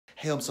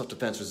Hey, Home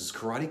Self-Defense, this is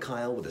Karate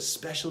Kyle with a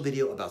special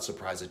video about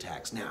surprise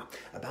attacks. Now,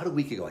 about a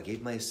week ago, I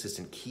gave my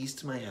assistant keys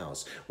to my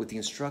house with the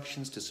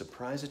instructions to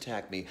surprise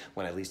attack me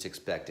when I least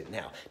expect it.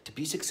 Now, to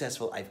be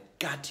successful, I've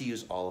got to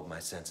use all of my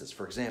senses.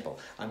 For example,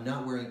 I'm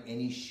not wearing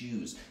any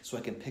shoes, so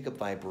I can pick up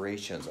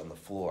vibrations on the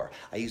floor.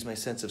 I use my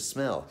sense of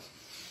smell,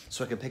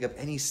 so I can pick up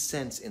any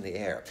scents in the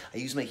air. I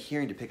use my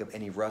hearing to pick up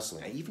any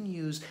rustling. I even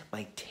use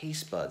my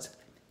taste buds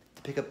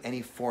to pick up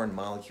any foreign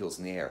molecules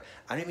in the air.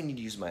 I don't even need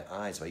to use my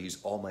eyes if I use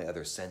all my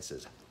other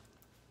senses.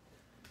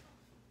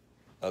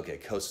 Okay,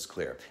 coast is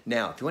clear.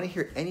 Now, if you want to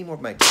hear any more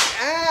of my...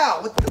 Ow!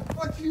 What the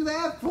fuck did you do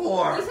that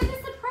for? You said to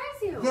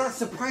surprise you. Yeah,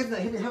 surprise me. I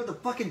hit the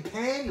fucking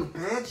pan, you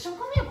bitch. Don't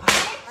call me a